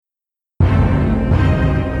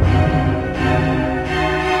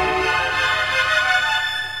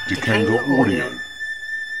Panda Audio.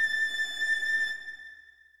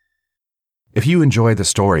 If you enjoy the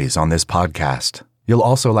stories on this podcast, you'll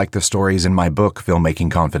also like the stories in my book,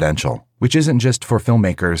 Filmmaking Confidential, which isn't just for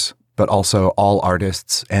filmmakers, but also all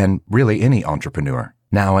artists and really any entrepreneur.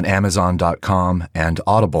 Now an Amazon.com and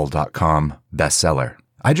Audible.com bestseller.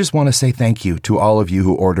 I just want to say thank you to all of you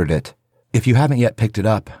who ordered it. If you haven't yet picked it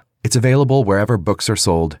up, it's available wherever books are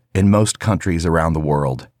sold in most countries around the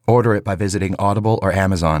world. Order it by visiting Audible or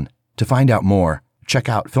Amazon. To find out more, check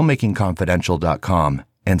out filmmakingconfidential.com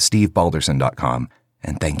and stevebalderson.com.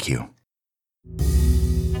 And thank you.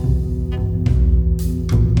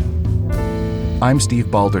 I'm Steve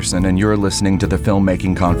Balderson, and you're listening to the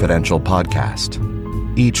Filmmaking Confidential podcast.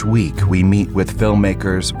 Each week, we meet with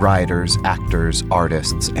filmmakers, writers, actors,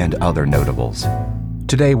 artists, and other notables.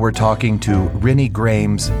 Today, we're talking to Rennie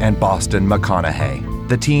Graimes and Boston McConaughey,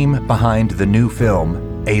 the team behind the new film,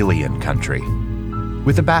 Alien Country.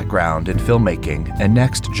 With a background in filmmaking and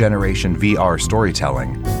next-generation VR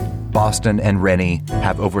storytelling, Boston and Rennie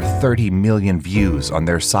have over 30 million views on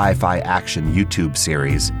their sci-fi action YouTube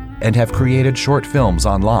series and have created short films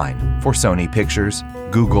online for Sony Pictures,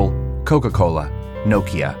 Google, Coca-Cola,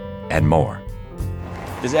 Nokia, and more.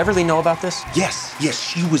 Does Everly know about this? Yes,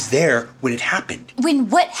 she was there when it happened. When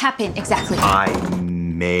what happened exactly? I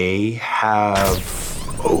may have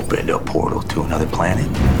opened a portal to another planet.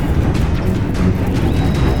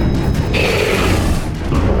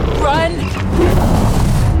 Run!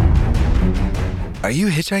 Are you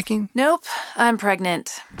hitchhiking? Nope, I'm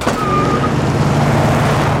pregnant.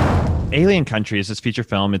 Alien Country is this feature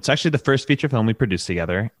film. It's actually the first feature film we produced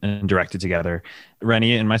together and directed together.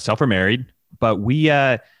 Rennie and myself are married, but we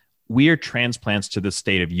are transplants to the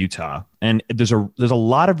state of Utah. And there's a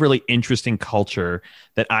lot of really interesting culture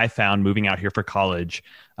that I found moving out here for college,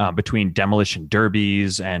 between demolition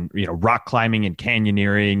derbies and rock climbing and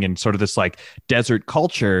canyoneering and sort of this like desert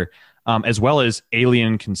culture, as well as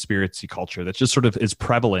alien conspiracy culture that just sort of is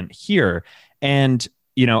prevalent here. And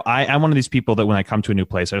I'm one of these people that when I come to a new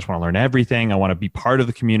place, I just want to learn everything. I want to be part of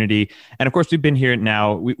the community. And of course, we've been here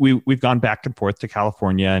now. We've gone back and forth to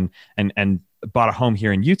California and bought a home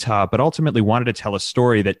here in Utah, but ultimately wanted to tell a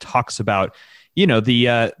story that talks about,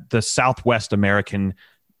 the Southwest American,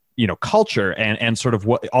 culture and sort of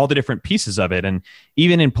what all the different pieces of it. And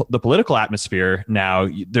even in the political atmosphere now,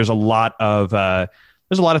 there's a lot of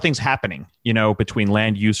things happening, between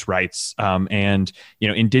land use rights and,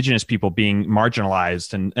 indigenous people being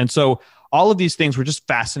marginalized. And so all of these things were just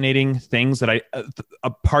fascinating things that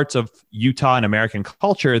parts of Utah and American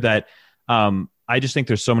culture that I just think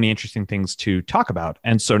there's so many interesting things to talk about.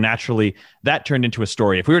 And so naturally that turned into a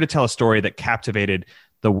story. If we were to tell a story that captivated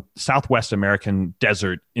the Southwest American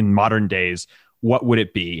desert in modern days, what would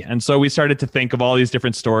it be? And so we started to think of all these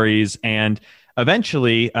different stories. And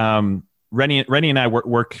eventually, Rennie and I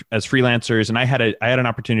work as freelancers, and I had an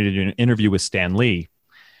opportunity to do an interview with Stan Lee.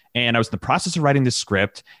 And I was in the process of writing this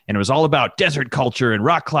script, and it was all about desert culture and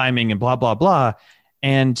rock climbing and blah, blah, blah.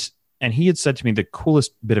 And he had said to me the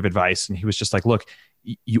coolest bit of advice. And he was just like, look,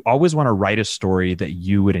 you always want to write a story that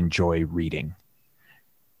you would enjoy reading.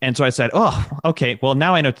 And so I said, oh, okay, well,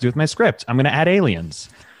 now I know what to do with my script. I'm going to add aliens.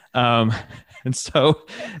 And so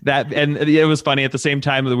it was funny. At the same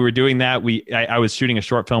time that we were doing that, I was shooting a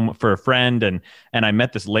short film for a friend, and I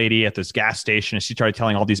met this lady at this gas station, and she started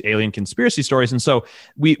telling all these alien conspiracy stories. And so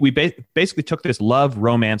we basically took this love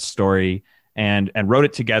romance story and wrote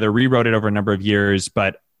it together, rewrote it over a number of years,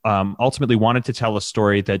 but ultimately wanted to tell a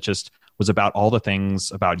story that just was about all the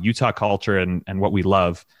things about Utah culture and what we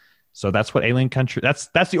love. So that's what Alien Country, that's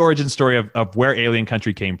the origin story of where Alien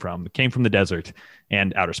Country came from. It came from the desert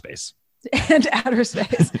and outer space. And outer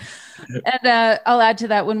space. And I'll add to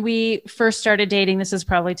that, when we first started dating, this is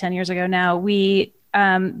probably 10 years ago now,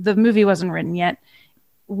 the movie wasn't written yet.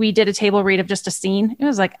 We did a table read of just a scene. It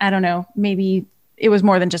was like, I don't know, maybe it was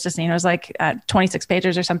more than just a scene. It was like 26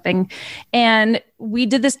 pages or something. And we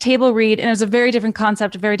did this table read, and it was a very different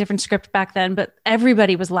concept, a very different script back then, but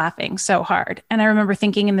everybody was laughing so hard. And I remember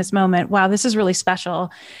thinking in this moment, wow, this is really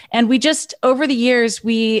special. And we just, over the years,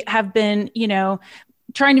 we have been,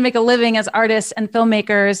 trying to make a living as artists and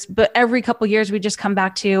filmmakers, but every couple of years we just come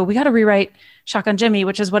back to, we got to rewrite Shotgun Jimmy,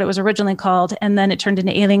 which is what it was originally called. And then it turned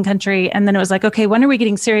into Alien Country. And then it was like, okay, when are we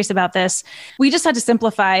getting serious about this? We just had to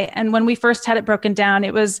simplify. And when we first had it broken down,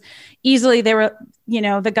 it was easily, they were,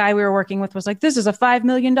 the guy we were working with was like, this is a $5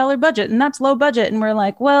 million budget and that's low budget. And we're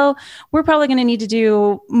like, well, we're probably going to need to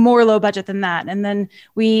do more low budget than that. And then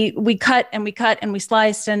we cut and we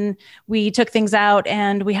sliced and we took things out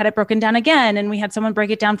and we had it broken down again. And we had someone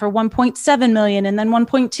break it down for 1.7 million and then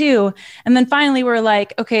 1.2. And then finally we're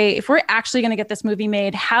like, okay, if we're actually going going to get this movie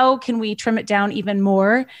made? How can we trim it down even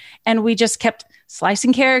more? And we just kept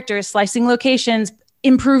slicing characters, slicing locations,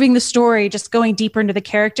 improving the story, just going deeper into the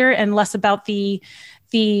character and less about the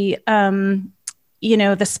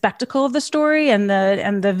spectacle of the story and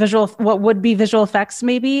the visual, what would be visual effects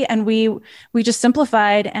maybe. And we just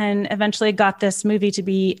simplified and eventually got this movie to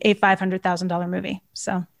be a $500,000 movie.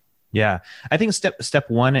 So. Yeah. I think step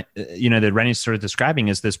one, that Rennie's sort of describing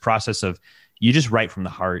is this process of you just write from the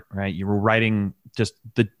heart, right? You were writing just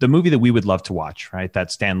the movie that we would love to watch, right?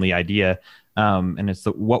 That Stan Lee idea. And it's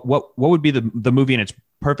what would be the movie in its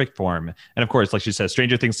perfect form. And of course, like she says,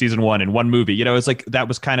 Stranger Things season 1 in one movie, it's like that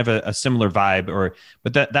was kind of a similar vibe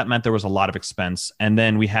but that meant there was a lot of expense. And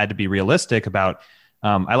then we had to be realistic about,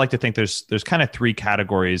 I like to think there's kind of 3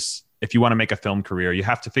 categories. If you want to make a film career, you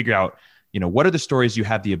have to figure out, what are the stories you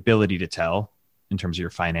have the ability to tell in terms of your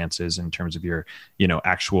finances, in terms of your,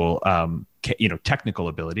 actual, technical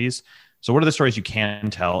abilities. So what are the stories you can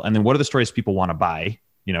tell? And then what are the stories people want to buy,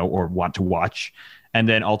 or want to watch? And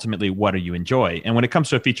then ultimately, what do you enjoy? And when it comes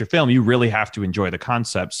to a feature film, you really have to enjoy the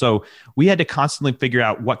concept. So we had to constantly figure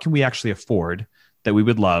out what can we actually afford that we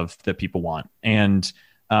would love, that people want. And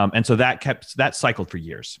so that cycled for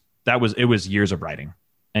years. It was years of writing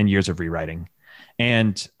and years of rewriting.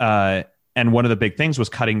 And one of the big things was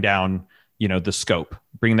cutting down, the scope,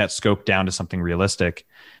 bringing that scope down to something realistic.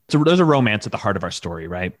 So there's a romance at the heart of our story,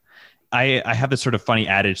 right? I have this sort of funny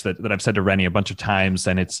adage that I've said to Rennie a bunch of times,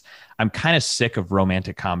 and I'm kind of sick of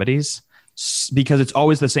romantic comedies because it's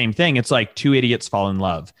always the same thing. It's like 2 idiots fall in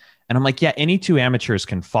love. And I'm like, yeah, any 2 amateurs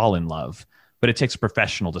can fall in love, but it takes a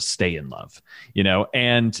professional to stay in love,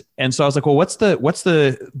 And so I was like, well,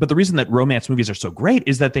 but the reason that romance movies are so great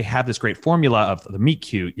is that they have this great formula of the meet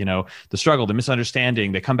cute, the struggle, the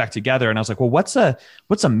misunderstanding, they come back together. And I was like, well, what's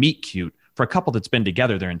a meet cute for a couple that's been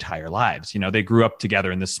together their entire lives? They grew up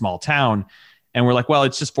together in this small town, and we're like, well,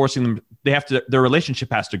 it's just forcing them. Their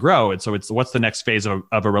relationship has to grow. And so what's the next phase of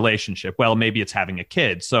a relationship? Well, maybe it's having a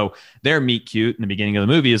kid. So their meet cute in the beginning of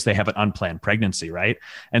the movie is they have an unplanned pregnancy. Right.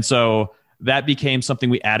 And so that became something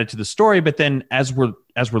we added to the story. But then as we're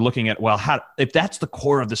looking at, well, if that's the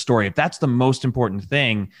core of the story, if that's the most important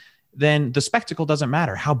thing, then the spectacle doesn't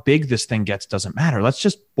matter. How big this thing gets doesn't matter. Let's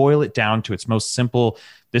just boil it down to its most simple.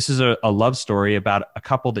 This is a love story about a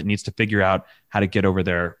couple that needs to figure out how to get over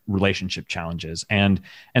their relationship challenges. And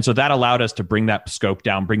so that allowed us to bring that scope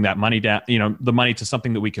down, bring that money down, the money to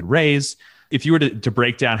something that we could raise. If you were to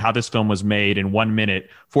break down how this film was made in 1 minute,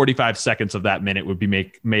 45 seconds of that minute would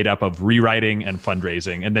be made up of rewriting and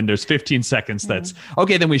fundraising. And then there's 15 seconds that's,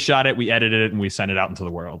 okay, then we shot it, we edited it, and we sent it out into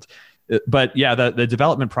the world. But yeah, the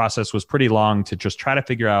development process was pretty long to just try to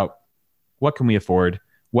figure out what can we afford?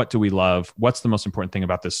 What do we love? What's the most important thing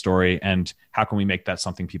about this story? And how can we make that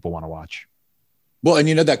something people want to watch? Well,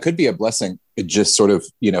 and that could be a blessing. It just sort of,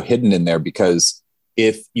 hidden in there, because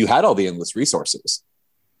if you had all the endless resources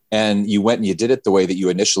and you went and you did it the way that you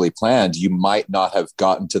initially planned, you might not have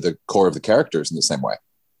gotten to the core of the characters in the same way.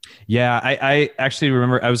 Yeah, I actually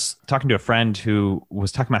remember I was talking to a friend who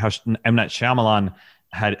was talking about how M. Night Shyamalan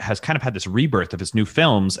has kind of had this rebirth of his new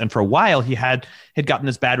films. And for a while he had gotten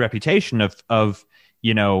this bad reputation of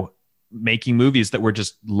making movies that were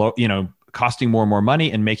just low, costing more and more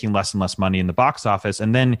money and making less and less money in the box office.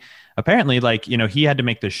 And then apparently he had to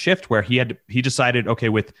make this shift where he decided, okay,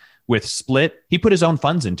 with Split, he put his own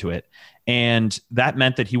funds into it. And that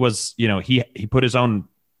meant that he was, he put his own,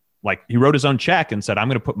 he wrote his own check and said, I'm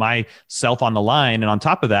going to put myself on the line. And on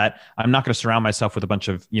top of that, I'm not going to surround myself with a bunch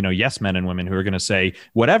of, yes men and women who are going to say, do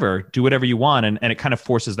whatever you want. And it kind of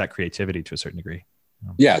forces that creativity to a certain degree.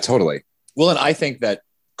 Yeah, totally. Well, and I think that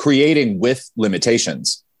creating with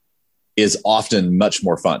limitations is often much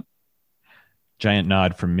more fun. Giant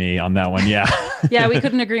nod from me on that one. Yeah. Yeah, we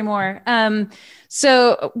couldn't agree more.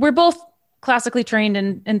 So we're both classically trained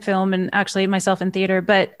in film, and actually myself in theater,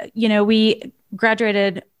 but we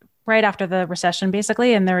graduated right after the recession,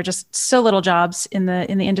 basically, and there were just so little jobs in the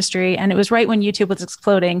industry, and it was right when YouTube was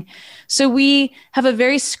exploding. So we have a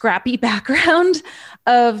very scrappy background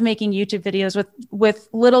of making YouTube videos with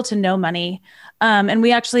little to no money, and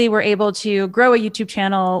we actually were able to grow a YouTube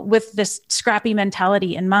channel with this scrappy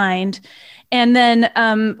mentality in mind. And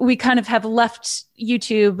then we kind of have left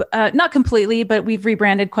YouTube, not completely, but we've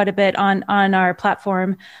rebranded quite a bit on our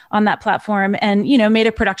platform, on that platform, and, made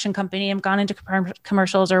a production company and gone into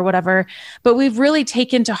commercials or whatever. But we've really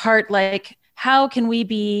taken to heart, how can we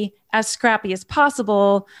be as scrappy as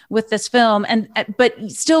possible with this film but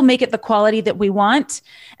still make it the quality that we want?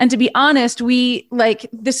 And to be honest,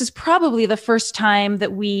 this is probably the first time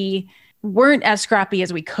that we weren't as scrappy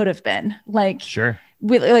as we could have been. Sure.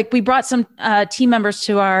 we brought some team members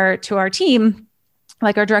to our team,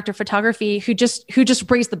 like our director of photography, who just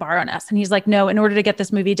raised the bar on us. And he's like, no, in order to get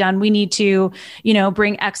this movie done, we need to,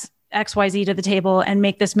 bring XYZ to the table and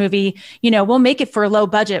make this movie. We'll make it for a low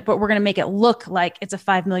budget, but we're going to make it look like it's a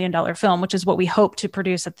 $5 million film, which is what we hope to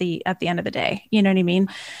produce at the end of the day. You know what I mean?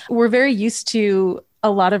 We're very used to a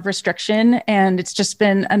lot of restriction, and it's just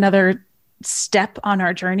been another step on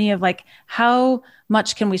our journey of like, how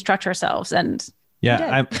much can we stretch ourselves? And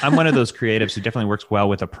yeah, I'm one of those creatives who definitely works well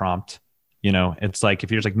with a prompt. It's like, if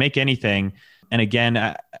you're just like, make anything. And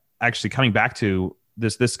again, actually coming back to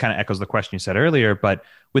this kind of echoes the question you said earlier, but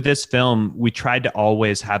with this film, we tried to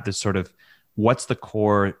always have this sort of, what's the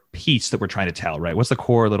core piece that we're trying to tell, right? What's the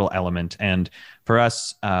core little element? And for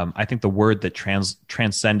us, I think the word that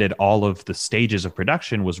transcended all of the stages of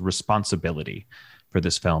production was responsibility for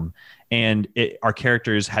this film. And our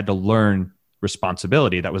characters had to learn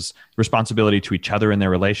responsibility. That was responsibility to each other in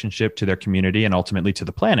their relationship, to their community, and ultimately to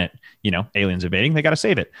the planet. Aliens invading, they got to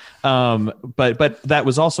save it. But that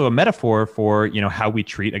was also a metaphor for, how we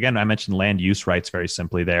treat, again, I mentioned land use rights very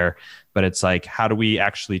simply there, but it's like, how do we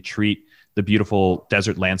actually treat the beautiful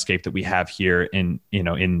desert landscape that we have here in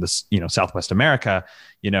this, Southwest America,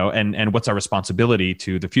 and what's our responsibility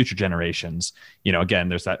to the future generations? Again,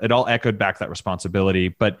 there's that, it all echoed back that responsibility,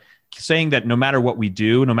 but saying that no matter what we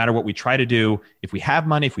do, no matter what we try to do, if we have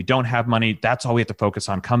money, if we don't have money, that's all we have to focus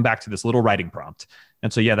on. Come back to this little writing prompt.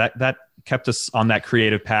 And so, yeah, that kept us on that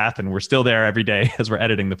creative path, and we're still there every day as we're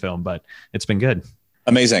editing the film, but it's been good.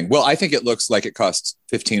 Amazing. Well, I think it looks like it costs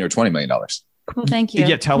 $15 or $20 million. Cool, thank you.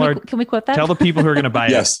 Yeah, can we quote that? Tell the people who are going to buy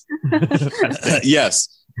yes. it. Yes.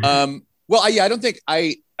 Well, I don't think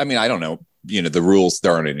I don't know. The rules,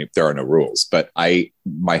 there are no rules, but my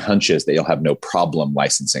hunch is that you'll have no problem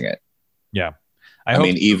licensing it. Yeah.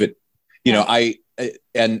 And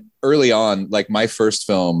early on, like my first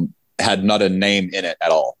film had not a name in it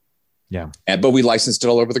at all. Yeah. But we licensed it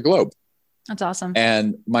all over the globe. That's awesome.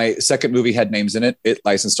 And my second movie had names in it. It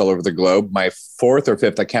licensed all over the globe. My fourth or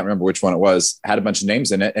fifth, I can't remember which one it was, had a bunch of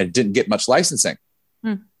names in it and it didn't get much licensing.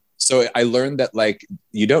 So I learned that like,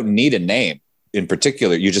 you don't need a name in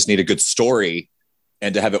particular. You just need a good story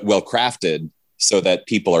and to have it well crafted so that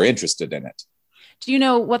people are interested in it. Do you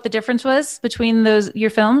know what the difference was between your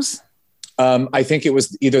films? I think it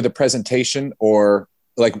was either the presentation or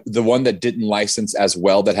like the one that didn't license as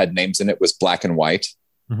well that had names in it was Black and White.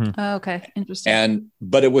 Mm-hmm. Oh, okay. Interesting.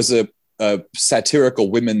 But it was a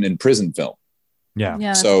satirical women in prison film.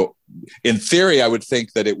 Yeah. So in theory, I would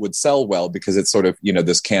think that it would sell well because it's sort of,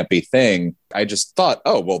 this campy thing. I just thought,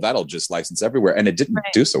 oh, well, that'll just license everywhere. And it didn't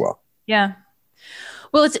do so well. Yeah.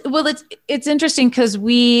 Well, it's interesting because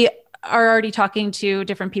we are already talking to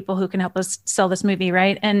different people who can help us sell this movie,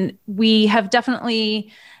 right? And we have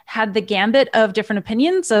definitely had the gambit of different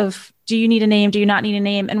opinions of, do you need a name? Do you not need a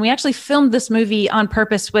name? And we actually filmed this movie on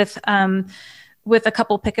purpose with a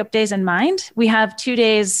couple pickup days in mind. We have 2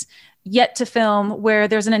 days yet to film where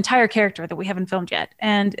there's an entire character that we haven't filmed yet.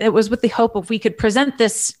 And it was with the hope of we could present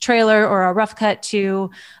this trailer or a rough cut to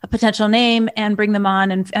a potential name and bring them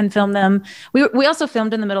on and film them. We also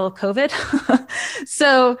filmed in the middle of COVID.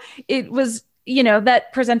 So it was,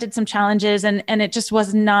 that presented some challenges and it just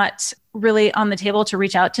was not really on the table to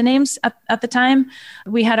reach out to names at the time.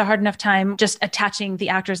 We had a hard enough time just attaching the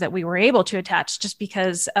actors that we were able to attach just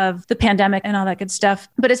because of the pandemic and all that good stuff.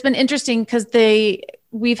 But it's been interesting because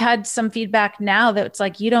we've had some feedback now that it's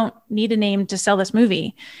like, you don't need a name to sell this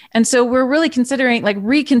movie. And so we're really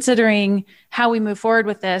reconsidering how we move forward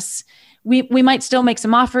with this. We might still make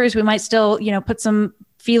some offers. We might still, put some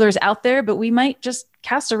feelers out there, but we might just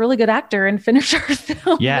cast a really good actor and finish our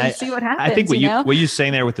film and see what happens. I think what you're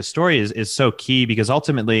saying there with the story is so key because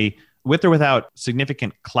ultimately, with or without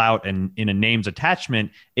significant clout and in a name's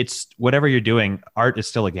attachment, it's whatever you're doing, art is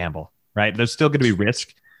still a gamble, right? There's still going to be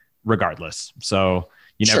risk regardless. So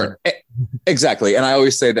Sure. Exactly. And I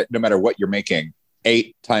always say that no matter what you're making,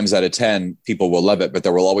 8 times out of 10, people will love it, but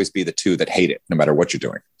there will always be the 2 that hate it, no matter what you're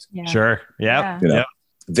doing. Yeah. Sure. Yeah.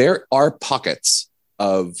 There are pockets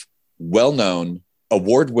of well-known,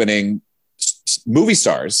 award-winning movie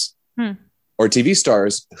stars or TV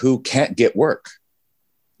stars who can't get work.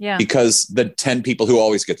 Yeah. Because the 10 people who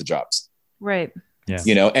always get the jobs. Right.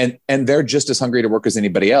 Yeah. And they're just as hungry to work as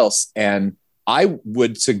anybody else. And I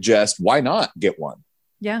would suggest, why not get one?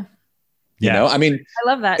 Yeah. I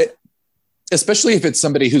love that. Especially if it's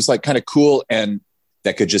somebody who's like kind of cool and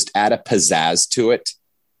that could just add a pizzazz to it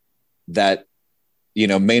that,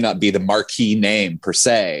 may not be the marquee name per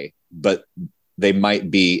se, but they might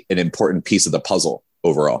be an important piece of the puzzle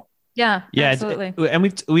overall. Yeah, Yeah, absolutely.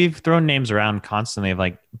 And we've thrown names around constantly of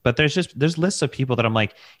like, but there's lists of people that I'm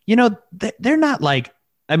like, they're not like,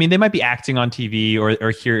 I mean, they might be acting on TV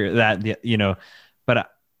or hear that,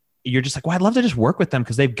 but you're just like, well, I'd love to just work with them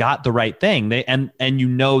because they've got the right thing. And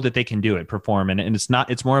that they can do it, perform. And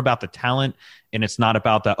it's more about the talent, and it's not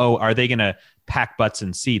about are they going to pack butts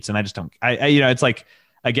in seats? And I just don't, it's like,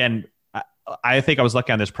 again, I think I was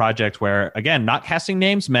lucky on this project where, again, not casting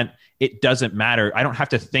names meant it doesn't matter. I don't have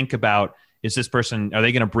to think about, is this person, are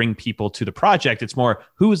they going to bring people to the project? It's more,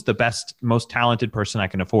 who is the best, most talented person I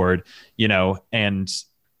can afford,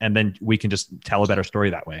 and then we can just tell a better story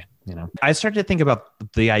that way. I started to think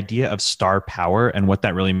about the idea of star power and what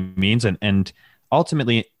that really means. And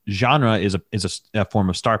ultimately, genre is a form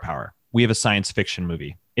of star power. We have a science fiction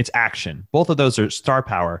movie. It's action. Both of those are star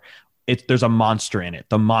power. There's a monster in it.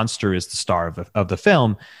 The monster is the star of the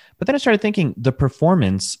film. But then I started thinking the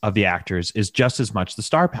performance of the actors is just as much the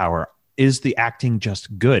star power. Is the acting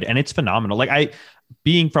just good? And it's phenomenal. Like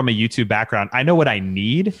being from a YouTube background, I know what I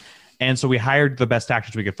need. And so we hired the best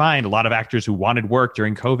actors we could find, a lot of actors who wanted work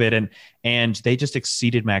during COVID, and they just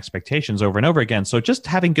exceeded my expectations over and over again. So just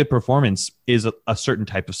having good performance is a certain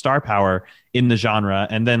type of star power in the genre.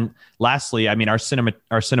 And then lastly, I mean, our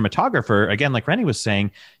cinematographer, again, like Rennie was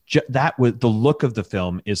saying, the look of the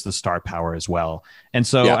film is the star power as well. And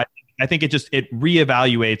so yeah. I think it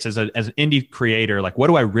reevaluates as an indie creator, like, what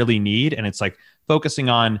do I really need? And it's like focusing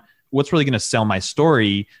on what's really going to sell my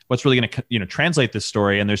story, what's really going to translate this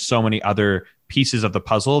story. And there's so many other pieces of the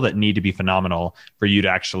puzzle that need to be phenomenal for you to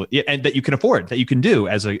actually, and that you can afford, that you can do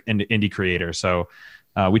as an indie creator. So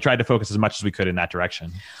we tried to focus as much as we could in that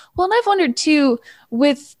direction. Well, and I've wondered too,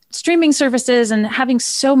 with streaming services and having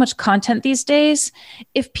so much content these days,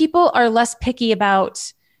 if people are less picky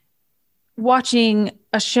about watching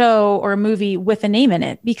a show or a movie with a name in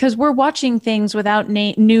it, because we're watching things without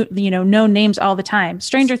known names all the time.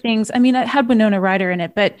 Stranger Things, I mean, it had Winona Ryder in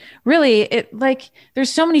it, but really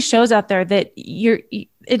there's so many shows out there that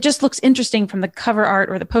it just looks interesting from the cover art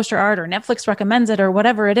or the poster art, or Netflix recommends it or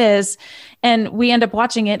whatever it is. And we end up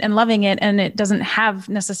watching it and loving it, and it doesn't have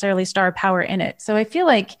necessarily star power in it. So I feel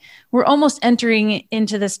like we're almost entering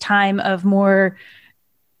into this time of more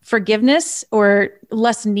forgiveness or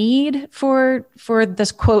less need for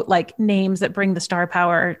this quote, like names that bring the star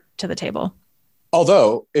power to the table.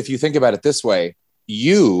 Although, if you think about it this way,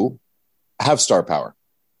 you have star power.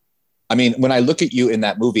 I mean, when I look at you in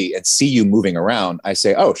that movie and see you moving around, I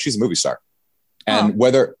say, oh, she's a movie star. And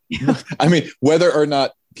whether or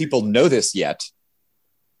not people know this yet,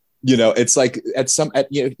 it's like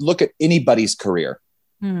look at anybody's career.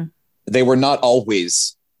 They were not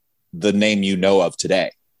always the name you know of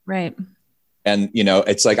today. Right. And,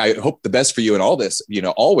 it's like, I hope the best for you in all this,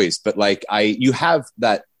 always, but like you have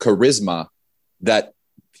that charisma that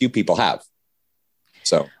few people have.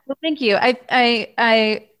 So, well, thank you.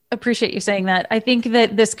 I appreciate you saying that. I think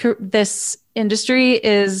that this industry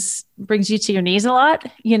brings you to your knees a lot,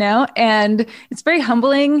 and it's very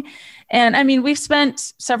humbling. And I mean, we've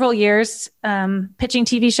spent several years pitching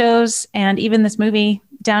TV shows and even this movie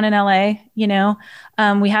down in LA.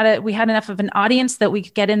 We had enough of an audience that we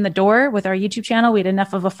could get in the door with our YouTube channel. We had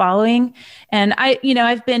enough of a following, and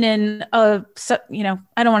I've been in I don't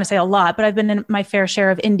want to say a lot, but I've been in my fair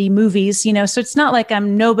share of indie movies. So it's not like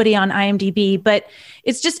I'm nobody on IMDb, but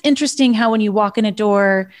it's just interesting how when you walk in a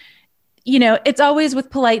door, it's always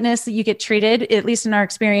with politeness that you get treated, at least in our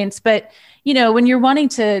experience. But, when you're wanting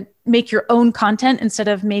to make your own content instead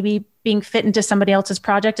of maybe being fit into somebody else's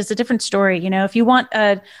project, it's a different story. If you want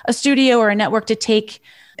a studio or a network to take,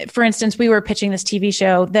 for instance, we were pitching this TV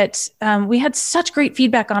show that we had such great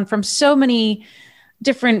feedback on from so many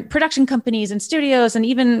different production companies and studios, and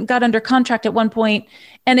even got under contract at one point.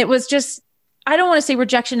 And it was just, I don't want to say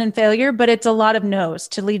rejection and failure, but it's a lot of no's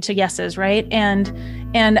to lead to yeses, right? And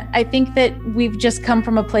I think that we've just come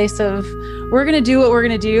from a place of, we're going to do what we're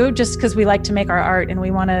going to do just because we like to make our art and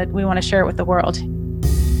we want to share it with the world.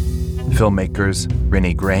 Filmmakers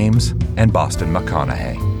Rennie Graimes and Boston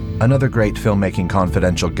McConaughey. Another great Filmmaking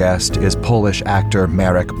Confidential guest is Polish actor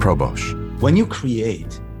Marek Probosz. When you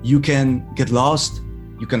create, you can get lost,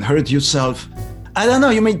 you can hurt yourself. I don't know,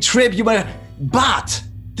 you may trip, but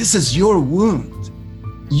this is your wound.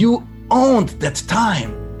 You owned that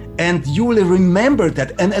time, and you will remember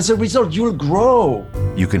that, and as a result, you'll grow.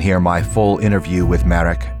 You can hear my full interview with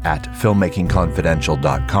Marek at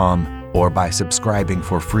filmmakingconfidential.com or by subscribing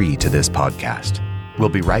for free to this podcast. We'll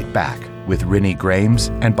be right back with Rennie Graimes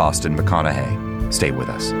and Boston McConaughey. Stay with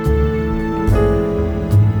us.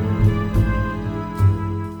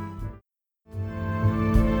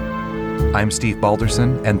 I'm Steve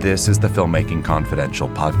Balderson, and this is the Filmmaking Confidential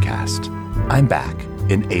podcast. I'm back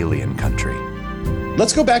in alien country.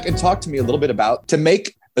 Let's go back and talk to me a little bit about to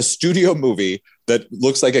make a studio movie that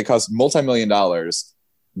looks like it costs multi-million dollars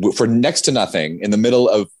for next to nothing in the middle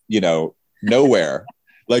of, nowhere.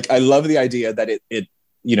 Like, I love the idea that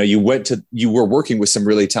you were working with some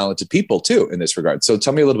really talented people too in this regard. So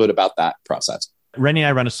tell me a little bit about that process. Rennie and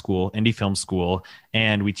I run a school, indie film school,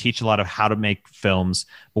 and we teach a lot of how to make films.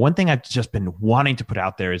 But one thing I've just been wanting to put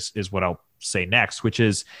out there is what I'll say next, which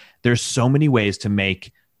is there's so many ways to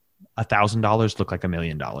make $1,000 look like $1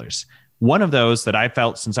 million. One of those that I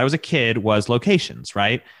felt since I was a kid was locations,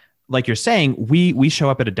 right? Like you're saying, we show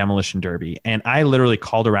up at a demolition derby, and I literally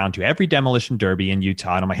called around to every demolition derby in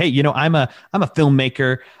Utah, and I'm like, hey, I'm a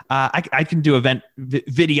filmmaker. I can do event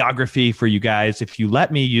videography for you guys if you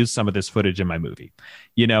let me use some of this footage in my movie,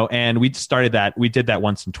 And we started that. We did that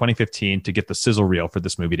once in 2015 to get the sizzle reel for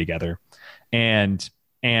this movie together, and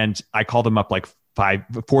I called them up like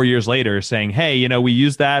 4 years later saying, hey, we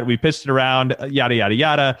used that, we pitched it around, yada, yada,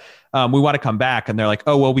 yada. We want to come back. And they're like,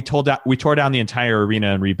 oh, well, we tore down the entire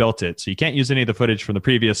arena and rebuilt it. So you can't use any of the footage from the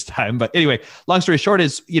previous time. But anyway, long story short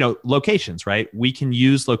is, locations, right? We can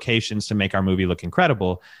use locations to make our movie look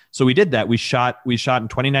incredible. So we did that. We shot in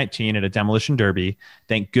 2019 at a demolition derby.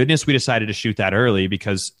 Thank goodness we decided to shoot that early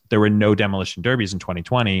because there were no demolition derbies in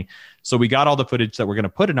 2020. So we got all the footage that we're going to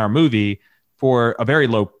put in our movie for a very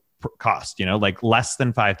low cost, like less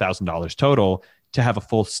than $5,000 total to have a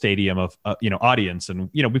full stadium of, audience. And,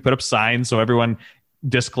 we put up signs so everyone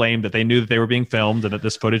disclaimed that they knew that they were being filmed and that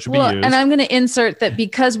this footage would be used. And I'm going to insert that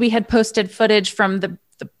because we had posted footage from the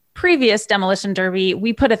previous demolition derby,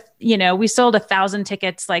 we we sold 1,000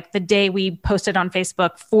 tickets like the day we posted on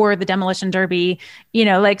Facebook for the demolition derby,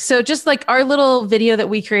 so just like our little video that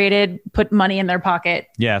we created put money in their pocket.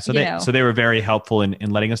 Yeah. So they were very helpful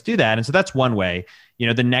in letting us do that. And so that's one way.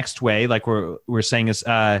 The next way, like we're saying is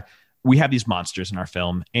we have these monsters in our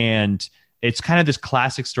film, and it's kind of this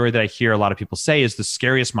classic story that I hear a lot of people say is the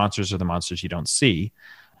scariest monsters are the monsters you don't see.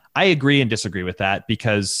 I agree and disagree with that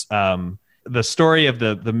because the story of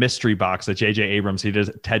the mystery box that J.J. Abrams, he did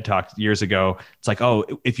a TED Talk years ago. It's like, oh,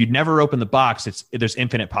 if you'd never open the box, there's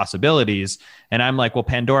infinite possibilities. And I'm like, well,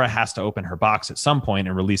 Pandora has to open her box at some point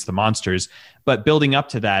and release the monsters. But building up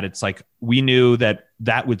to that, it's like we knew that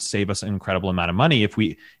would save us an incredible amount of money if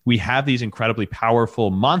we have these incredibly powerful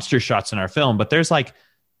monster shots in our film, but there's like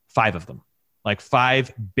 5 of them. Like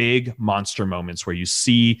 5 big monster moments where you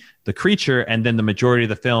see the creature, and then the majority of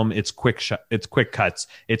the film, it's quick cuts,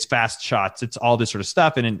 it's fast shots, it's all this sort of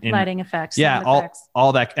stuff, and lighting effects,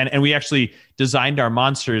 all that, and we actually designed our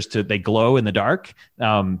monsters they glow in the dark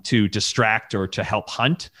to distract or to help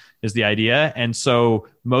hunt is the idea, and so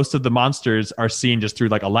most of the monsters are seen just through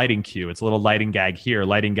like a lighting cue. It's a little lighting gag here,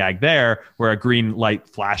 lighting gag there, where a green light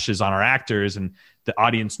flashes on our actors and the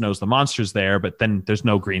audience knows the monster's there, but then there's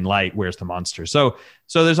no green light. Where's the monster? So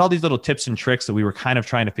there's all these little tips and tricks that we were kind of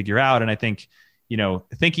trying to figure out. And I think,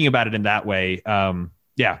 thinking about it in that way, I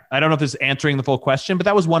don't know if this is answering the full question, but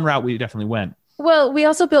that was one route we definitely went. Well, we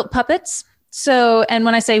also built puppets. So, and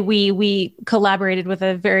when I say we collaborated with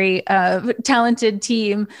a very talented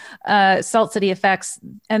team, Salt City Effects,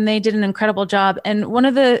 and they did an incredible job. And one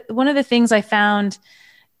of the things I found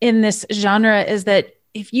in this genre is that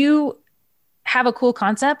if you have a cool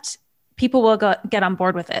concept, people will get on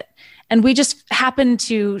board with it. And we just happened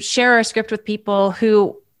to share our script with people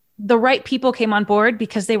who the right people came on board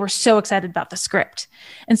because they were so excited about the script.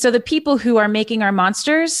 And so the people who are making our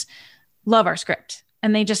monsters love our script.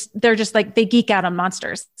 And they're just like, they geek out on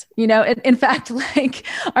monsters, in fact, like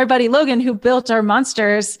our buddy Logan, who built our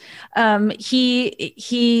monsters,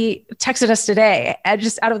 he texted us today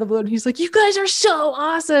just out of the blue. And he's like, you guys are so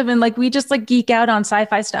awesome. And like, we just like geek out on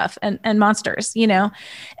sci-fi stuff and monsters, And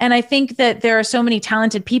I think that there are so many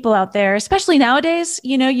talented people out there, especially nowadays,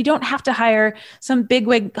 you don't have to hire some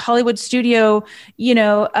bigwig Hollywood studio,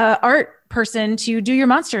 art person to do your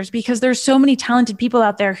monsters, because there's so many talented people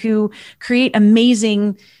out there who create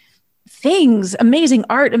amazing things, amazing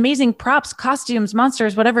art, amazing props, costumes,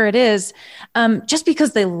 monsters, whatever it is, just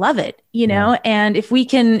because they love it, And if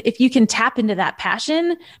you can tap into that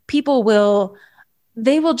passion, people will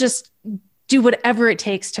just do whatever it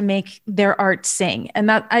takes to make their art sing. And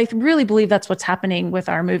that, I really believe that's what's happening with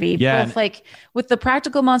our movie. Yeah. Both like with the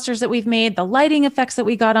practical monsters that we've made, the lighting effects that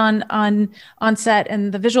we got on set,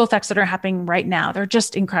 and the visual effects that are happening right now. They're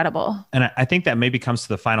just incredible. And I think that maybe comes to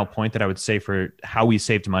the final point that I would say for how we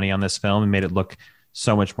saved money on this film and made it look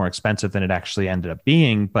so much more expensive than it actually ended up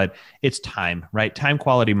being. But it's time, right? Time,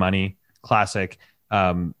 quality, money, classic.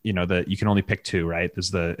 You can only pick 2, right?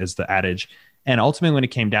 Is the adage. And ultimately, when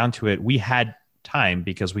it came down to it, we had time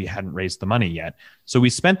because we hadn't raised the money yet. So we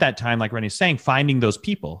spent that time, like Rennie's saying, finding those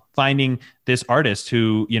people, finding this artist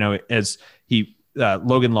who, as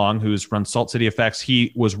Logan Long, who's run Salt City Effects,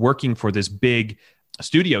 he was working for this big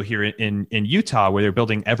studio here in Utah where they're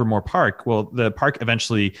building Evermore Park. Well, the park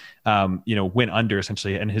eventually, went under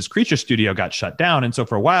essentially, and his creature studio got shut down. And so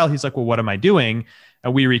for a while, he's like, well, what am I doing?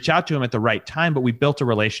 And we reach out to him at the right time, but we built a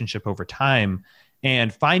relationship over time.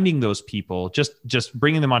 And finding those people, just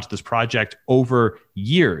bringing them onto this project over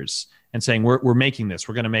years and saying, we're making this,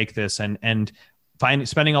 we're going to make this, and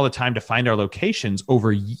spending all the time to find our locations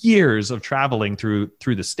over years of traveling through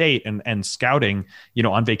the state and scouting,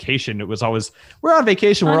 on vacation. It was always, we're on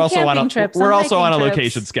vacation. We're also on a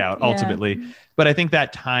location scout ultimately. Yeah. But I think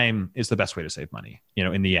that time is the best way to save money,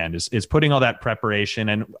 in the end is putting all that preparation.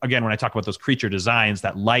 And again, when I talk about those creature designs,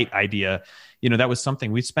 that light idea, that was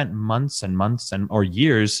something we spent months and months or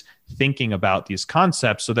years thinking about these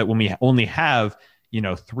concepts, so that when we only have,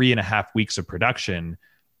 3.5 weeks of production,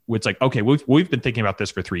 it's like, okay, we've been thinking about this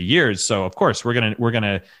for 3 years. So of course we're going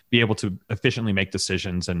to be able to efficiently make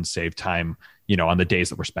decisions and save time, on the days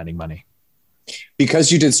that we're spending money.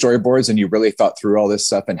 Because you did storyboards and you really thought through all this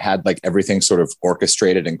stuff and had like everything sort of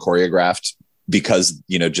orchestrated and choreographed because,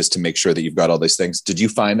 just to make sure that you've got all these things. Did you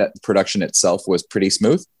find that production itself was pretty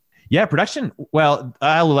smooth? Yeah, production. Well,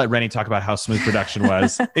 I'll let Rennie talk about how smooth production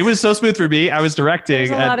was. It was so smooth for me. I was directing.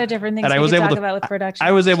 There's a lot of different things we could talk about with production.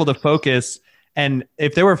 I was able to focus. And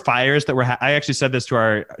if there were fires that were, I actually said this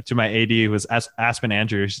to my AD, who was Aspen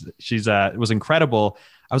Andrews. She's was incredible.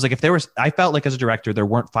 I was like, I felt like as a director, there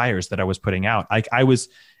weren't fires that I was putting out.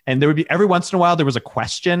 And there would be every once in a while, there was a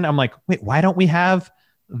question. I'm like, wait, why don't we have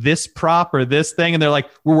this prop or this thing? And they're like,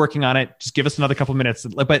 we're working on it. Just give us another couple minutes.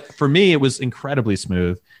 But for me, it was incredibly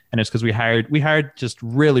smooth. And it's because we hired just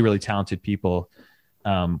really, really talented people,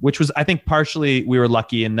 which was, I think partially we were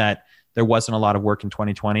lucky in that there wasn't a lot of work in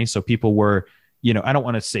 2020. So people were, I don't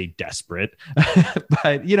want to say desperate,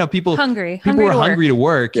 but people were hungry to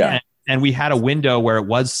work. Yeah. And we had a window where it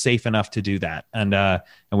was safe enough to do that. And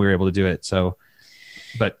we were able to do it. So,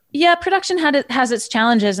 but yeah, production has its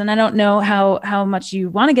challenges, and I don't know how much you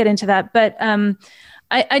want to get into that, but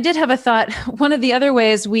I did have a thought. One of the other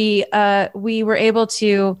ways we were able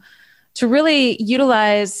to really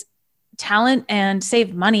utilize talent and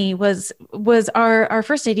save money was our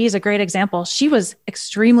first AD is a great example. She was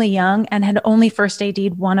extremely young and had only first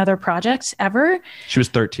AD'd one other project ever. She was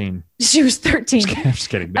 13. She was 13. I'm just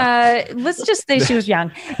kidding. No. Let's just say she was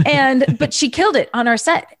young, but she killed it on our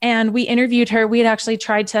set. And we interviewed her. We had actually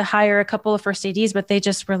tried to hire a couple of first ADs, but they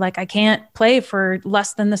just were like, I can't play for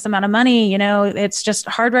less than this amount of money. It's just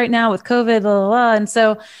hard right now with COVID, blah, blah, blah.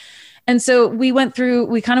 And so we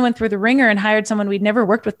kind of went through the ringer and hired someone we'd never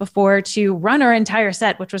worked with before to run our entire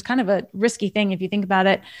set, which was kind of a risky thing if you think about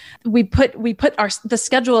it. We put the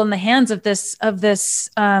schedule in the hands of this up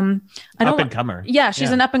and comer. Yeah, she's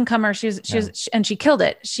an up and comer. And she killed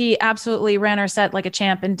it. She absolutely ran our set like a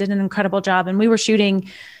champ and did an incredible job. And we were shooting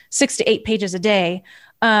 6 to 8 pages a day.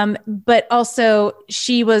 But also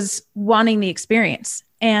she was wanting the experience,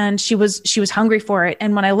 and she was hungry for it.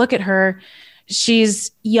 And when I look at her,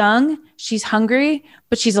 she's young, she's hungry,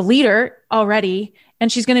 but she's a leader already, and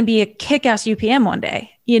she's going to be a kick-ass UPM one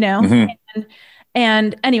day, Mm-hmm.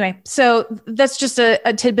 And anyway, so that's just a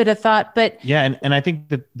tidbit of thought. But yeah, and I think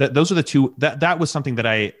that those are the two. That was something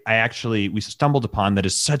that we stumbled upon. That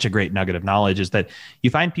is such a great nugget of knowledge, is that you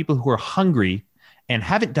find people who are hungry and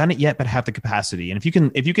haven't done it yet, but have the capacity. And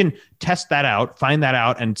if you can test that out, find that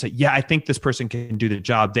out, and say, yeah, I think this person can do the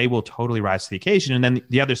job, they will totally rise to the occasion. And then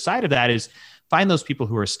the other side of that is find those people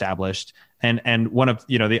who are established. And one of,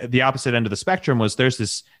 the opposite end of the spectrum was there's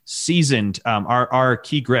this seasoned, our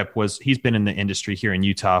key grip was, he's been in the industry here in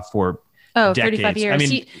Utah for decades. 35 years. I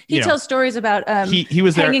mean, he tells stories about he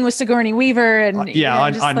was hanging there, with Sigourney Weaver, and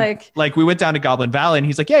like we went down to Goblin Valley, and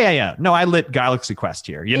he's like, yeah. No, I lit Galaxy Quest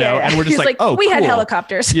here, and we're just like, oh, we cool. had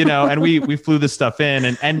helicopters, and we flew this stuff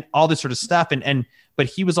in and all this sort of stuff. But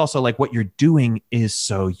he was also like, what you're doing is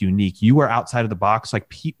so unique. You are outside of the box.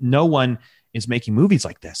 Like no one is making movies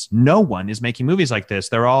like this. No one is making movies like this.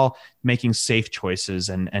 They're all making safe choices.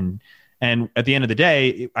 And at the end of the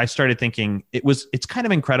day, I started thinking it's kind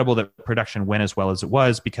of incredible that production went as well as it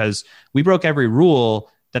was, because we broke every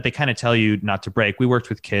rule that they kind of tell you not to break. We worked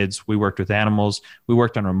with kids, we worked with animals, we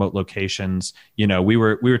worked on remote locations. We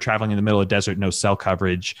were traveling in the middle of desert, no cell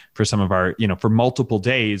coverage for some of our, for multiple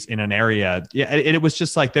days in an area. Yeah. It was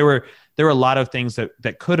just like, there were a lot of things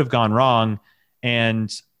that could have gone wrong.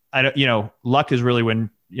 And I don't, luck is really when,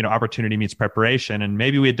 opportunity meets preparation. And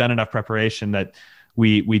maybe we had done enough preparation that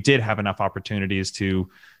we did have enough opportunities to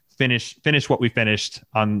finish what we finished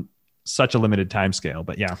on such a limited time scale.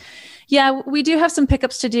 But yeah, we do have some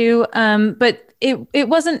pickups to do, but it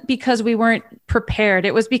wasn't because we weren't prepared.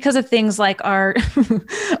 It was because of things like our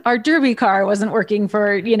our derby car wasn't working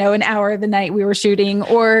for an hour the night we were shooting,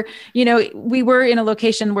 or we were in a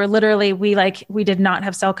location where literally we did not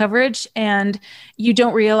have cell coverage, and you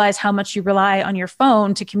don't realize how much you rely on your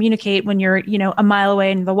phone to communicate when you're a mile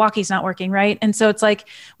away and the walkie's not working, right? And so it's like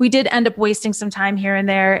we did end up wasting some time here and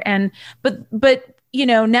there, but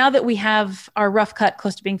now that we have our rough cut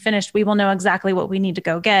close to being finished, we will know exactly what we need to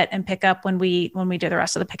go get and pick up when we do the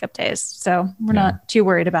rest of the pickup days. So we're not too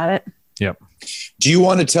worried about it. Yep. Do you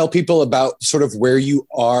want to tell people about sort of where you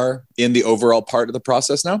are in the overall part of the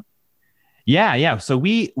process now? Yeah. So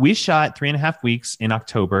we shot 3.5 weeks in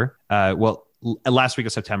October. Last week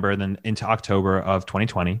of September, and then into October of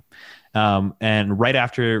 2020. And right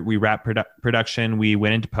after we wrapped production, we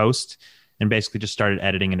went into post and basically just started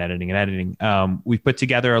editing. We put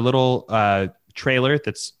together a little trailer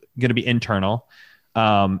that's going to be internal,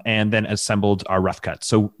 and then assembled our rough cut.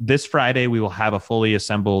 So this Friday, we will have a fully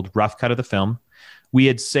assembled rough cut of the film. We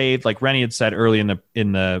had saved, like Rennie had said early in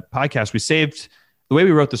the podcast, we saved, the way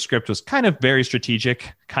we wrote the script was kind of very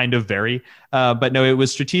strategic, but no, it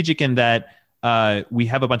was strategic in that we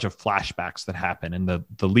have a bunch of flashbacks that happen, and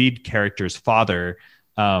the lead character's father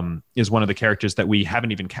is one of the characters that we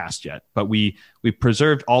haven't even cast yet, but we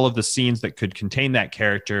preserved all of the scenes that could contain that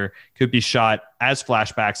character, could be shot as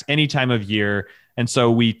flashbacks any time of year. And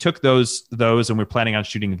so we took those and we're planning on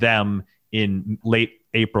shooting them in late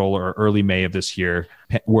April or early May of this year,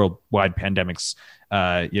 worldwide pandemics,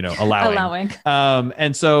 allowing.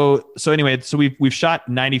 And so anyway, so we've shot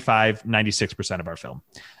 96% of our film.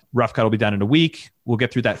 Rough cut will be done in a week. We'll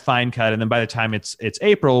get through that fine cut. And then by the time it's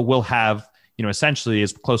April, we'll have, essentially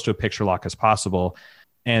as close to a picture lock as possible.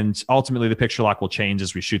 And ultimately the picture lock will change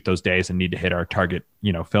as we shoot those days and need to hit our target,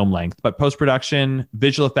 film length. But post-production,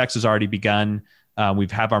 visual effects has already begun. We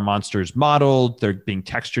have our monsters modeled. They're being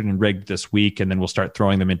textured and rigged this week, and then we'll start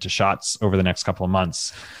throwing them into shots over the next couple of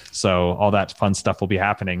months. So all that fun stuff will be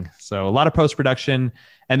happening. So a lot of post-production.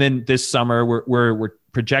 And then this summer, we're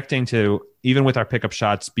projecting to, even with our pickup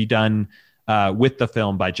shots, be done with the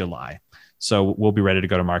film by July. So we'll be ready to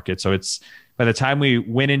go to market. So it's, by the time we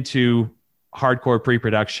went into hardcore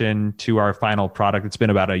pre-production to our final product, it's been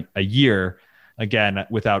about a year. Again,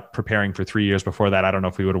 without preparing for 3 years before that, I don't know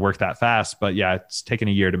if we would have worked that fast, but yeah, it's taken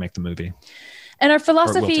a year to make the movie. And our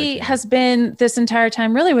philosophy has been this entire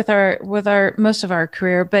time, really with our most of our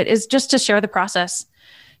career, but is just to share the process,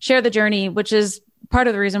 share the journey, which is part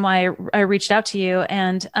of the reason why I reached out to you.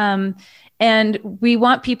 And we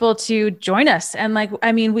want people to join us. And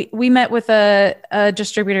we met with a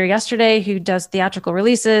distributor yesterday who does theatrical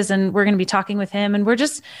releases, and we're going to be talking with him. And we're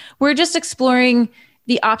just exploring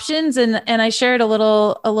the options. And I shared a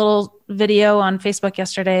little video on Facebook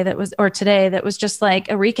today that was just like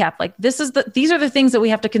a recap. Like these are the things that we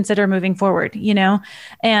have to consider moving forward,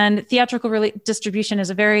 and theatrical distribution is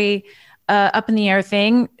a very up in the air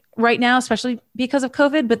thing right now, especially because of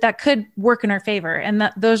COVID, but that could work in our favor.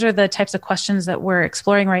 And those are the types of questions that we're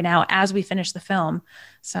exploring right now as we finish the film.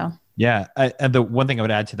 So, yeah. And the one thing I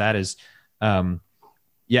would add to that is,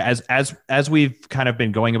 as we've kind of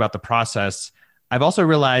been going about the process, I've also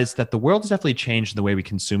realized that the world has definitely changed the way we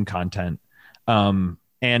consume content.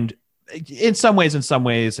 And in some ways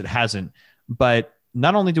it hasn't, but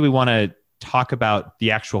not only do we want to talk about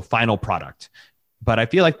the actual final product, but I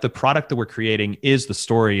feel like the product that we're creating is the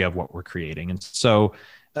story of what we're creating. And so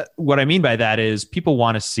what I mean by that is people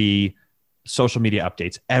want to see social media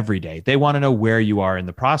updates every day. They want to know where you are in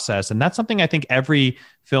the process. And that's something I think every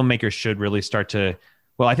filmmaker should really start to,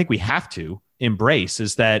 I think we have to embrace,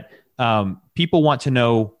 is that people want to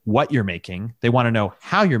know what you're making. They want to know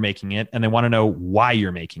how you're making it, and they want to know why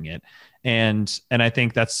you're making it. And I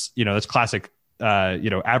think that's classic,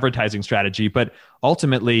 advertising strategy, but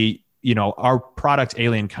ultimately, our product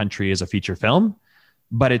Alien Country is a feature film,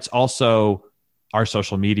 but it's also our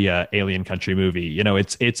social media Alien Country movie.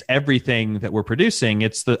 It's everything that we're producing.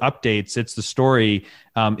 It's the updates. It's the story.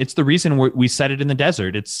 It's the reason we set it in the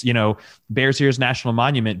desert. It's, Bears Ears National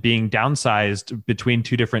Monument being downsized between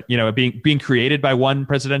two different, being created by one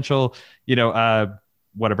presidential,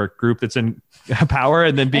 whatever group that's in power,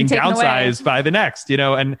 and then being downsized by the next,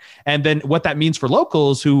 and then what that means for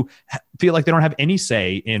locals who feel like they don't have any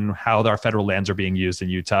say in how our federal lands are being used in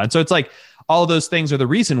Utah. And so it's like all of those things are the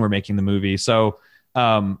reason we're making the movie. So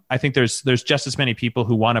I think there's just as many people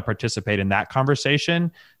who want to participate in that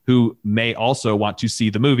conversation who may also want to see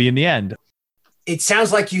the movie in the end. It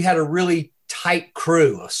sounds like you had a really tight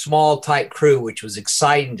crew, a small, tight crew, which was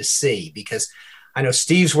exciting to see, because I know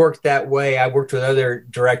Steve's worked that way. I worked with other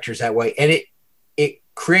directors that way, and it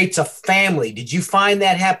creates a family. Did you find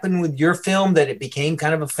that happen with your film, that it became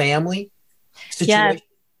kind of a family situation? Yeah,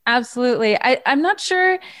 absolutely. I'm not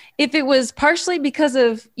sure if it was partially because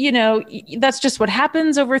of, that's just what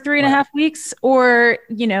happens over 3.5 weeks, or,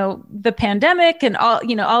 the pandemic and all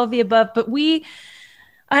of the above. But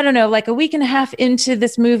I don't know, like a week and a half into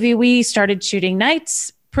this movie, we started shooting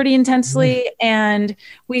nights pretty intensely, and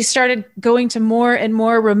we started going to more and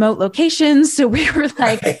more remote locations. So we were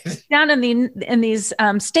like down in these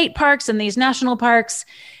state parks and these national parks,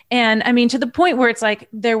 and I mean, to the point where it's like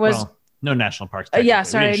there was no national parks. Yeah,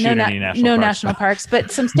 sorry, no national parks,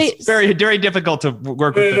 but some states. It's very, very difficult to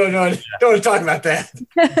work with. No, don't want to talk about that.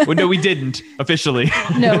 Well, no, we didn't officially.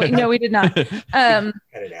 No, we did not. Cut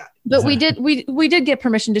it out. But we did get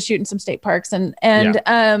permission to shoot in some state parks,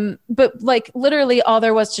 but like literally all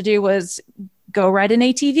there was to do was go ride an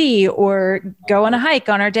ATV or go on a hike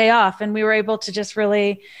on our day off, and we were able to just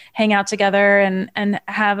really hang out together and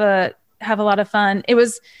have a lot of fun. It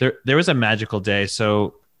was there was a magical day.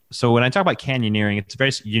 So when I talk about canyoneering, it's a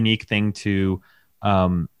very unique thing to.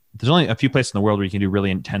 There's only a few places in the world where you can do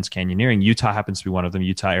really intense canyoneering. Utah happens to be one of them.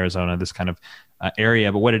 Utah, Arizona, this kind of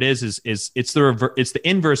area. But what it is it's the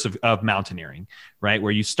inverse of mountaineering, right?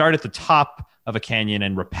 Where you start at the top of a canyon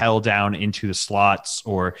and rappel down into the slots,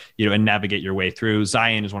 or and navigate your way through.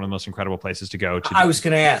 Zion is one of the most incredible places to go. I was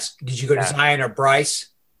going to ask, did you go to Zion or Bryce?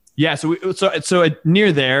 Yeah, so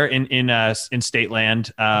near there in state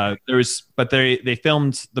land, they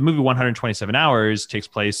filmed the movie 127 Hours takes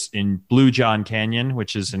place in Blue John Canyon,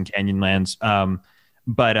 which is in Canyonlands.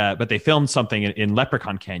 But they filmed something in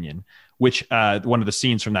Leprechaun Canyon, which one of the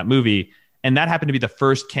scenes from that movie, and that happened to be the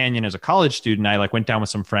first canyon as a college student. I went down with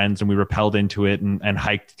some friends and we rappelled into it and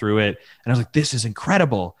hiked through it, and I was like, this is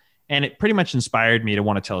incredible, and it pretty much inspired me to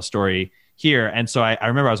want to tell a story here. And so I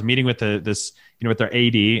remember I was meeting with with their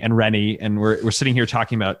AD and Rennie, and we're sitting here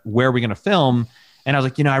talking about where are we going to film. And I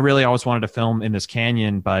was like, I really always wanted to film in this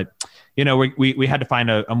canyon, but we had to find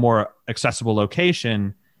a more accessible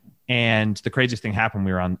location. And the craziest thing happened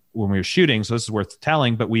when we were shooting. So this is worth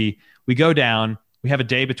telling, but we go down, we have a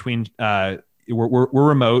day between, we're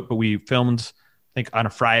remote, but we filmed, I think on a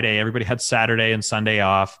Friday. Everybody had Saturday and Sunday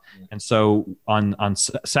off. And so on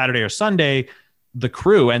Saturday or Sunday, the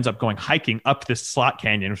crew ends up going hiking up this slot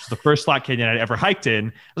canyon, which is the first slot canyon I'd ever hiked in.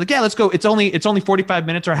 I was like, yeah, let's go. It's only 45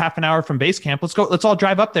 minutes or half an hour from base camp. Let's go. Let's all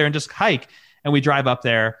drive up there and just hike. And we drive up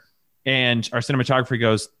there, and our cinematographer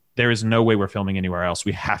goes, there is no way we're filming anywhere else.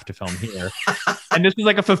 We have to film here. And this was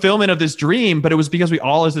like a fulfillment of this dream, but it was because we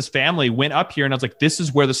all as this family went up here, and I was like, this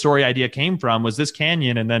is where the story idea came from, was this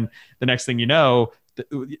canyon. And then the next thing you know,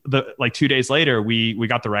 like 2 days later, we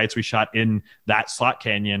got the rights. We shot in that slot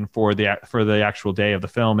canyon for the actual day of the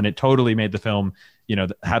film, and it totally made the film,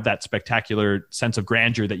 have that spectacular sense of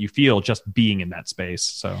grandeur that you feel just being in that space.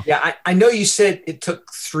 So yeah, I know you said it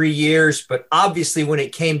took 3 years, but obviously when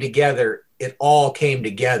it came together, it all came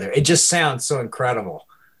together. It just sounds so incredible.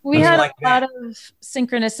 We had a lot of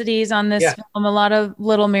synchronicities on this film, a lot of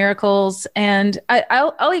little miracles, and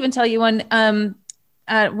I'll even tell you when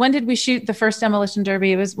did we shoot the first Demolition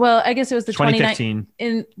Derby? It was, I guess it was the 2015.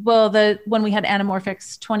 When we had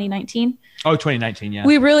Anamorphics 2019. Oh, 2019, yeah.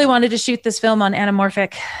 We really wanted to shoot this film on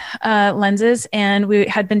anamorphic lenses, and we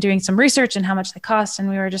had been doing some research and how much they cost, and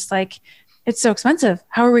we were just like, it's so expensive.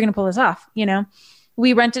 How are we going to pull this off?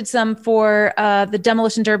 We rented some for the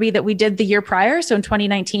Demolition Derby that we did the year prior. So in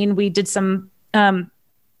 2019, we did some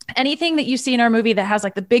anything that you see in our movie that has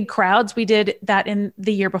like the big crowds, we did that in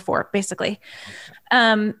the year before, basically.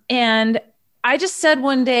 And I just said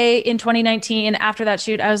one day in 2019, after that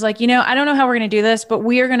shoot, I was like, I don't know how we're going to do this, but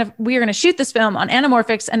we are going to shoot this film on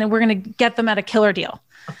anamorphics, and then we're going to get them at a killer deal.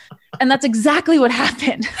 And that's exactly what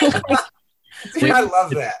happened. I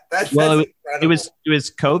love that. That's it was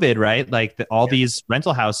COVID, right? Like all these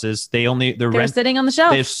rental houses, they're sitting on the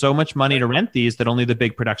shelf. They have so much money to rent these that only the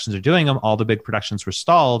big productions are doing them. All the big productions were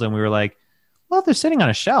stalled, and we were like, well, they're sitting on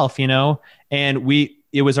a shelf, And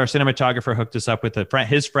it was our cinematographer hooked us up with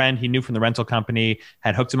his friend he knew from the rental company,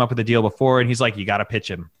 had hooked him up with a deal before, and he's like, you got to pitch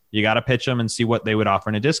him. You got to pitch them and see what they would offer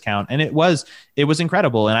in a discount. And it was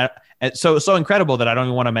incredible. And so incredible that I don't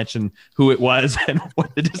even want to mention who it was and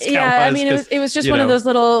what the discount was. Yeah, I mean, it was just one of those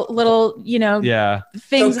little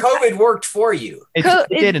things. So COVID worked for you. It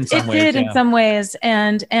did in some ways. It did in some ways.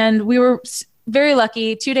 And we were very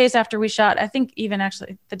lucky. 2 days after we shot, I think even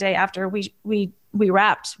actually the day after we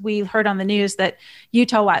wrapped, we heard on the news that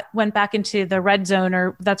Utah went back into the red zone,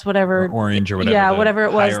 or that's whatever. Or orange or whatever. Yeah, whatever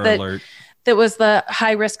it was. That was the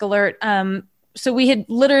high risk alert. So we had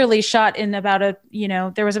literally shot in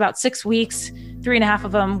there was about 6 weeks 3.5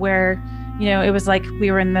 of them where, it was like we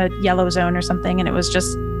were in the yellow zone or something, and it was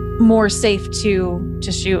just more safe to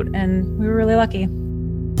shoot, and we were really lucky.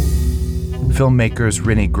 Filmmakers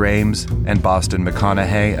Rennie Grames and Boston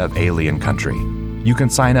McConaughey of Alien Country. You can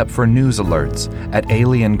sign up for news alerts at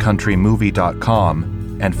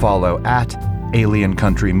aliencountrymovie.com and follow at Alien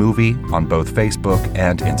Country Movie on both Facebook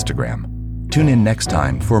and Instagram. Tune in next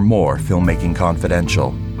time for more Filmmaking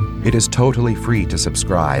Confidential. It is totally free to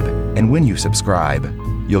subscribe, and when you subscribe,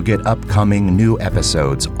 you'll get upcoming new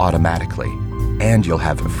episodes automatically, and you'll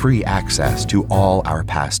have free access to all our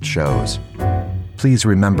past shows. Please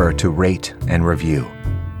remember to rate and review.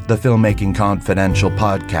 The Filmmaking Confidential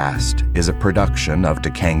podcast is a production of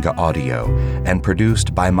Takanga Audio and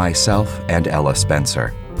produced by myself and Ella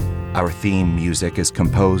Spencer. Our theme music is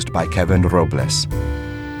composed by Kevin Robles.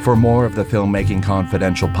 For more of the Filmmaking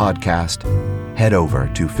Confidential podcast, head over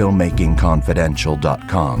to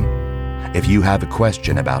filmmakingconfidential.com. If you have a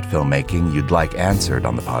question about filmmaking you'd like answered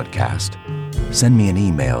on the podcast, send me an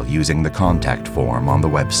email using the contact form on the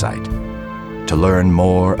website. To learn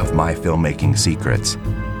more of my filmmaking secrets,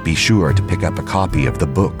 be sure to pick up a copy of the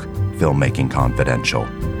book, Filmmaking Confidential,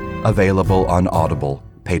 available on Audible,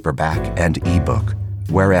 paperback, and ebook,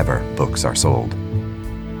 wherever books are sold.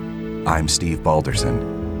 I'm Steve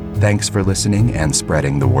Balderson. Thanks for listening and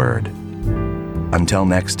spreading the word. Until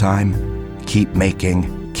next time, keep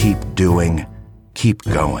making, keep doing, keep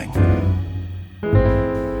going.